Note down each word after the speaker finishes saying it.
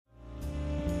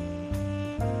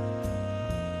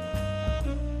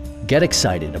Get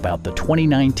excited about the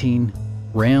 2019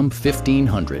 Ram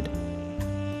 1500.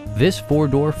 This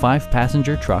four-door,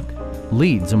 five-passenger truck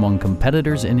leads among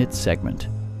competitors in its segment.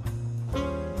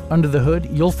 Under the hood,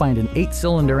 you'll find an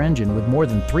 8-cylinder engine with more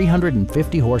than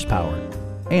 350 horsepower.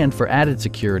 And for added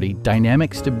security,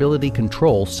 dynamic stability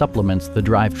control supplements the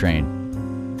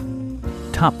drivetrain.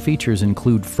 Top features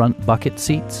include front bucket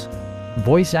seats,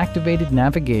 voice-activated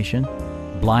navigation,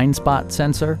 blind spot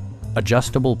sensor,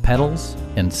 adjustable pedals,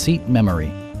 and seat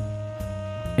memory.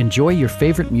 Enjoy your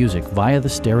favorite music via the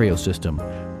stereo system,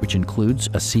 which includes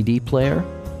a CD player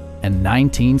and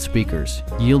 19 speakers,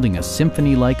 yielding a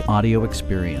symphony-like audio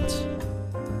experience.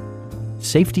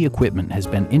 Safety equipment has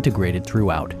been integrated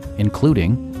throughout,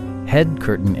 including head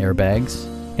curtain airbags,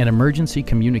 an emergency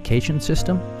communication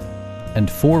system, and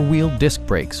four-wheel disc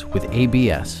brakes with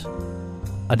ABS.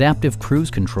 Adaptive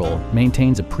Cruise Control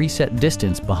maintains a preset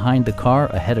distance behind the car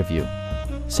ahead of you,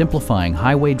 simplifying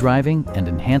highway driving and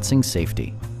enhancing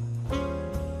safety.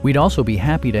 We'd also be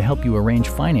happy to help you arrange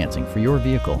financing for your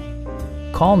vehicle.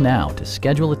 Call now to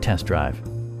schedule a test drive.